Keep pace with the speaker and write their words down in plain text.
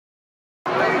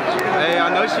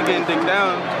know she getting dicked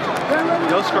down.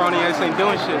 Your scrawny ass ain't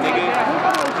doing shit, nigga.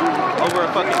 Over a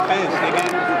fucking fence, nigga.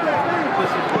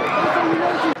 Pussy boy.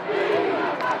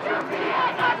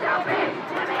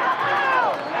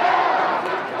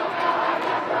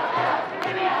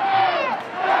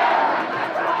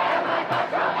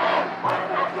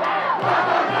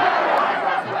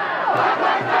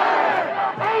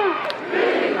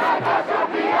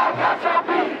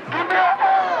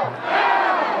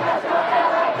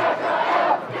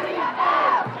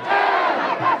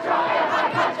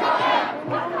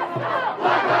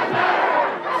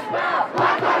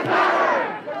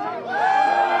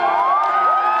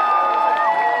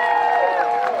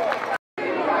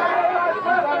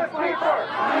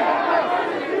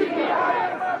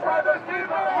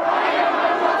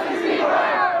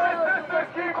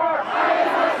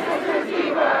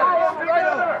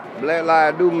 Black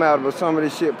lives do matter, but some of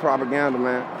this shit propaganda,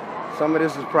 man. Some of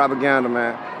this is propaganda,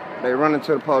 man. They running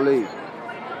to the police.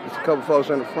 There's a couple folks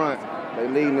in the front. They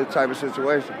leading this type of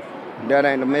situation. That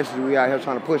ain't the message we out here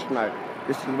trying to push tonight.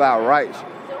 This is about rights.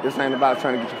 This ain't about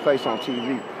trying to get your face on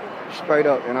TV. Straight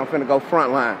up, and I'm finna go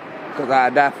front line, because I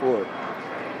die for it.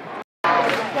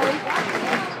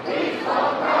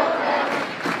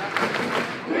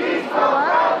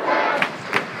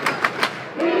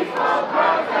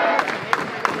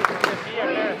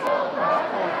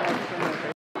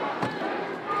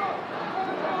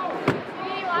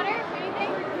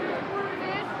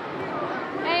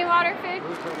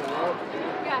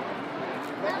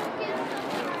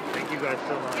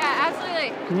 Yeah,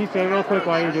 absolutely. Can you say real quick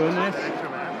why you're doing this?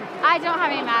 I don't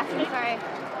have any masks, I'm sorry.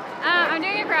 I'm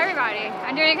doing it for everybody.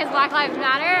 I'm doing it because Black Lives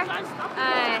Matter,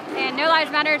 and no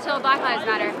lives matter until Black Lives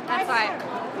Matter. That's why.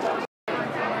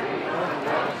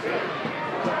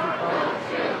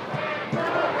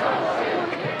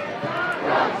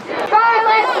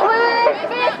 Silence, please!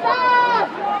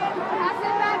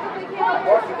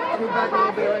 Move back a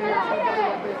little bit right here. Move back a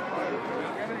little bit.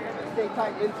 Stay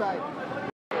tight inside.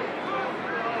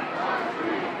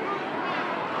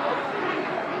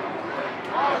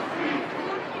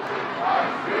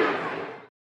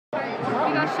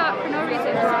 We got shot for no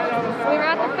reason. We were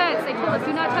at the fence. They told us,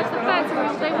 do not touch the fence, or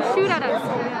they would shoot at us.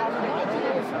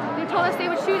 They told us they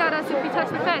would shoot at us if we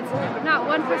touched the fence. Not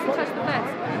one person touched the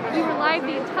fence. We were live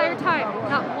the entire time.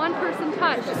 Not one person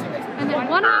touched. And then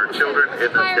one officer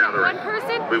fired at one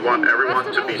person. We want everyone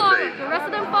to be safe. The rest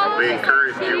of them followed. We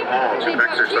encourage you all to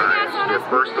exercise your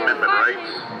First Amendment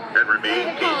rights and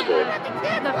remain peaceful.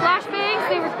 The flashbangs,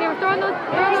 they were throwing those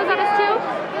at us too.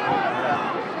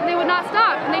 And they would not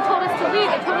stop. And they told us to leave.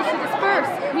 They told us to disperse.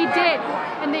 We did.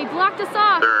 And they blocked us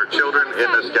off. There are children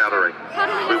in this gathering.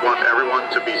 We want everyone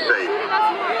to be safe.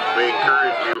 We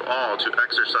encourage you all to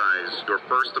exercise your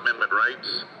First Amendment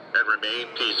rights and remain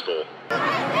peaceful.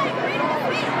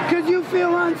 Because you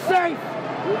feel unsafe.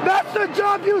 That's the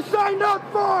job you signed up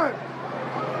for.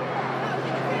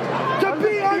 To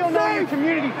be unsafe. Feel knowing your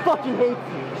community fucking hates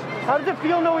you? How does it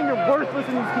feel knowing you're worthless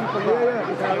in these people? Yeah.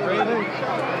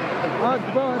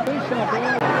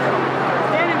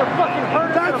 Standing to fucking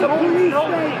hurt. That's a police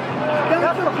state.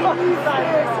 That's a police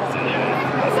state.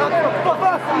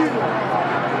 Fuck you.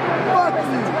 Fuck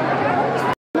you.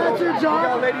 That's your job. We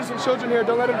got ladies and children here.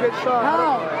 Don't let them get shot.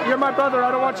 How? You're my brother.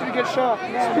 I don't want you to get shot.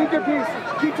 Speak your piece.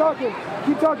 Keep talking.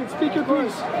 Keep talking. Speak your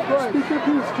piece. Speak your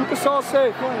piece. Keep us all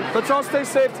safe. Let's all stay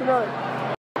safe tonight.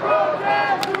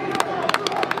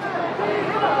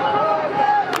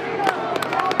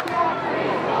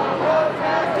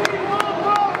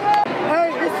 Hey,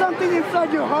 it's something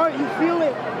inside your heart. You feel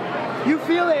it. You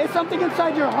feel it. It's something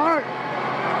inside your heart.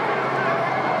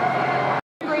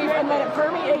 And let it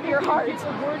permeate your heart.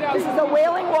 This is a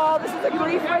wailing wall. This is a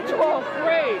grief ritual.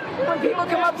 When people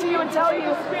come up to you and tell you,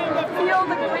 feel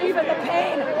the grief and the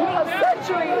pain of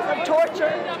centuries of torture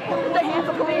at the hands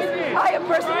of police. I have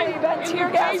personally been tear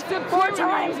gassed 4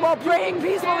 times while praying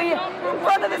peacefully in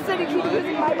front of the city, keep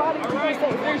using my body to be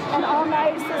safe. And all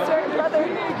night, sister and brother,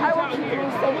 I will keep you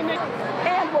safe.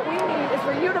 And what we need is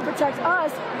for you to protect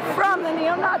us from the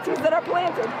neo-Nazis that are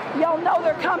planted. Y'all know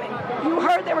they're coming. You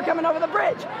heard they were coming over the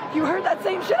bridge. You heard that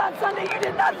same shit on Sunday. You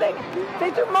did nothing.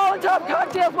 They threw Molotov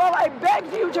cocktails while I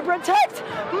begged you to protect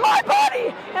my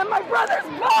body and my brother's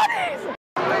bodies.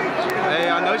 Hey,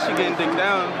 I know she getting dicked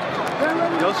down.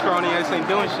 Your scrawny ass ain't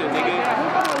doing shit, nigga.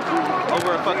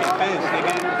 Over a fucking fence,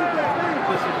 nigga.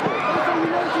 Pussy boy.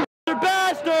 They're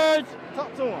bastards!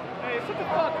 Talk to them. Hey, shut the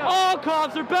fuck up. All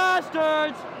cops are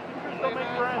bastards!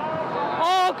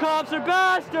 All cops are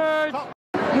bastards!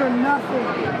 You're nothing.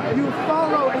 You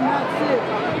follow and that's it.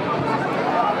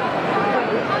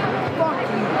 Fuck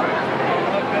you.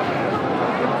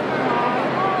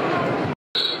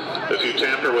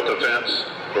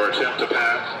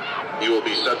 you will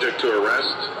be subject to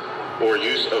arrest or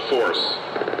use of force.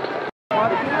 No,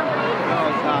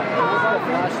 it's not. This is a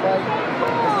flashlight.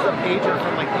 This is a pager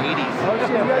from like the 80s. Oh shit,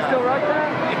 you guys still rock that?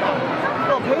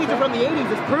 Well, pager from the 80s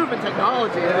is proven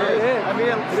technology. Yeah, it is. I mean,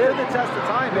 it stood the test of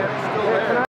time, man. It's still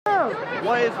there.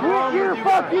 What is wrong Quit your with you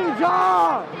fucking guys?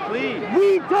 job! Please.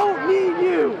 We don't need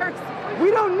you!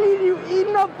 We don't need you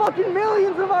eating up fucking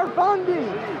millions of our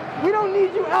funding! We don't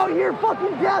need you out here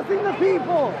fucking gassing the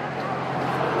people!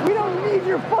 We don't need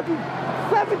your fucking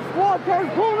 7 squad cars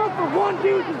pulling up for one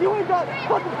dude because you ain't got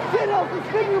fucking shit else to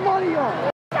spend your money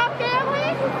on! Stop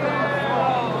gambling?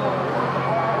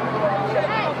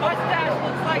 Mustache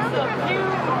looks like some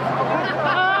cute.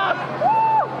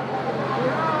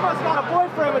 Must got a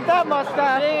boyfriend with that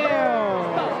mustache.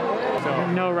 So,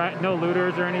 no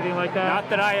looters or anything like that? Not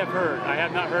that I have heard. I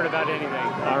have not heard about anything.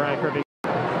 All right, perfect.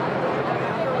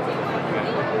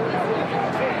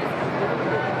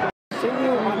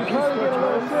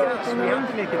 We have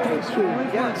to make it. Thank you.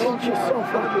 Yes. Thank you so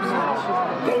fucking much.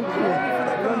 Thank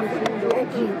you.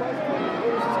 Thank you.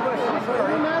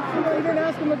 You didn't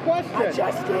ask him a question. I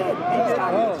just did. He's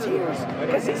got me in tears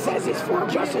because he says he's for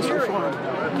justice reform.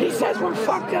 He says we're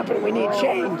fucked up and we need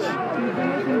change.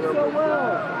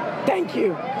 Thank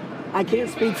you. I can't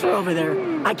speak for over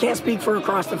there. I can't speak for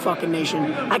across the fucking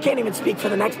nation. I can't even speak for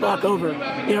the next block over.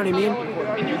 You know what I mean?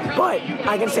 But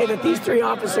I can say that these 3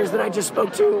 officers that I just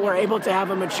spoke to were able to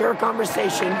have a mature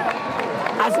conversation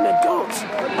as an adult,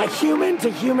 a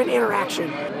human-to-human interaction.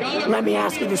 Let me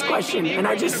ask you this question, and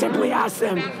I just simply asked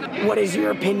them, what is your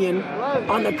opinion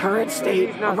on the current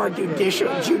state of our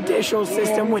judicial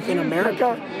system within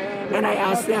America? And I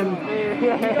asked them,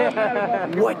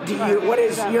 what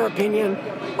is your opinion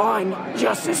on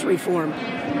justice reform?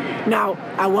 Now,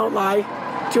 I won't lie,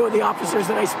 2 of the officers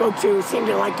that I spoke to seem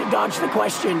to like to dodge the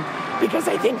question because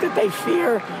I think that they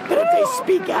fear that if they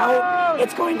speak out,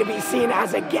 it's going to be seen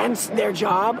as against their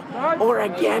job or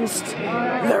against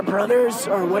their brothers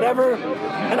or whatever.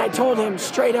 And I told him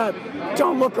straight up,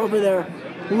 don't look over there,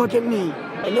 look at me.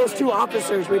 And those 2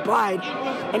 officers replied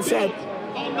and said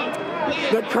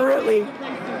that currently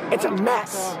it's a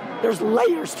mess. There's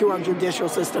layers to our judicial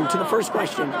system, to the first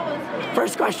question.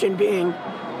 First question being,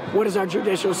 what does our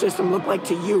judicial system look like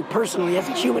to you personally as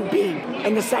a human being?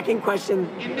 And the second question,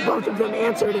 both of them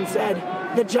answered and said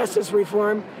that justice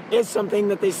reform is something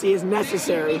that they see as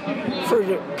necessary for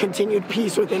continued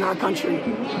peace within our country.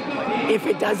 If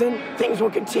it doesn't, things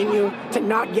will continue to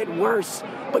not get worse,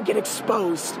 but get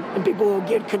exposed, and people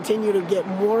will continue to get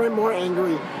more and more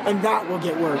angry, and that will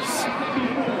get worse.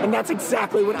 And that's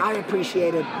exactly what I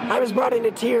appreciated. I was brought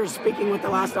into tears speaking with the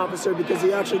last officer because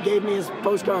he actually gave me his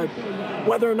postcard.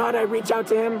 Whether or not I reach out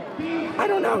to him, I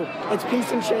don't know. It's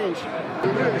peace and change. You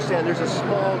understand there's a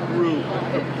small group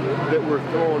that were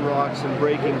throwing rocks and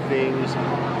breaking things,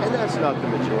 and that's not the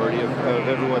majority of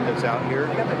everyone that's out here.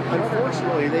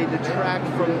 Unfortunately, they detract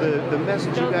from the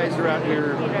message you guys are out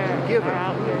here giving.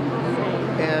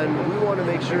 And we want to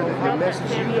make sure that the message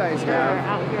you guys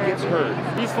have gets heard.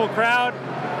 Peaceful crowd.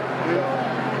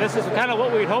 This is kind of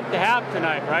what we'd hope to have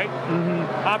tonight, right?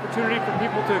 Mm-hmm. Opportunity for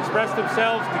people to express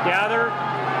themselves, to gather.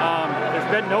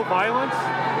 There's been no violence.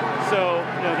 So,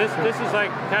 you know, this is like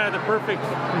kind of the perfect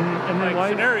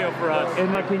scenario for us.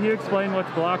 And can you explain what's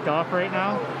blocked off right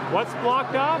now? What's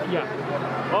blocked off? Yeah.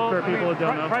 Well, for people who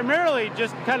don't know. Primarily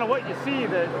just kind of what you see,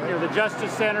 the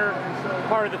Justice Center,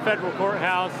 part of the federal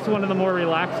courthouse. It's one of the more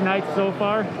relaxed nights so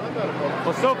far.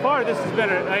 Well, so far this has been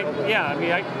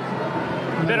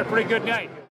been a pretty good night.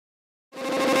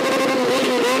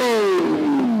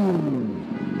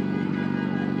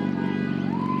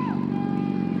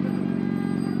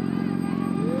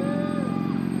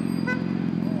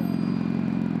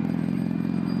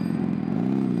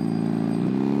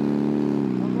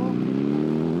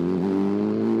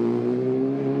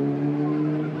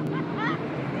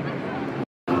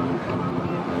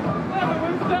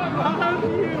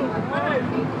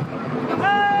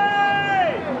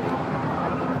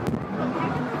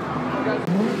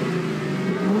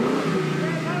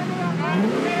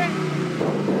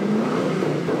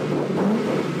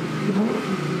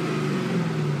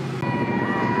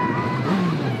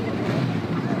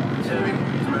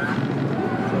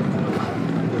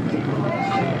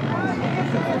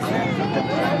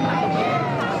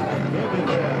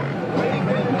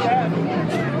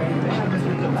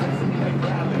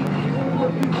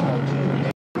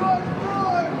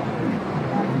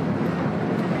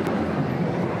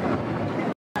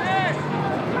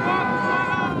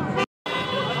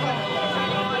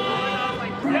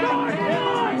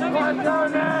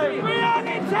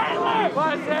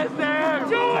 What's his name?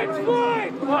 George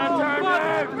Floyd! What's her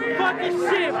name? Fuck this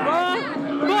shit,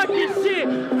 bro. Fuck this shit.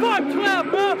 Fuck 12,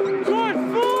 bro. George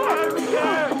Floyd. Why are we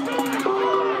here?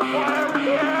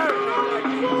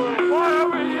 Why are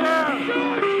we here?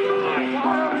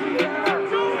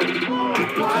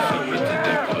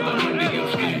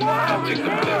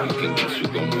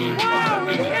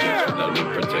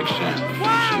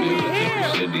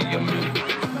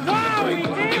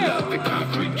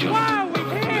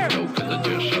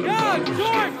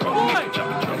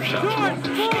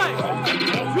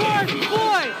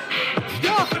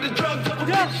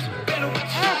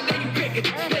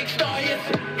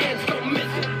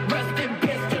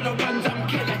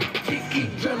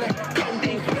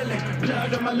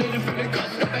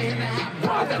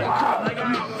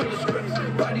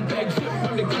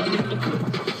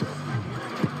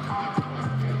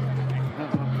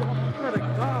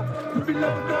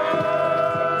 Below the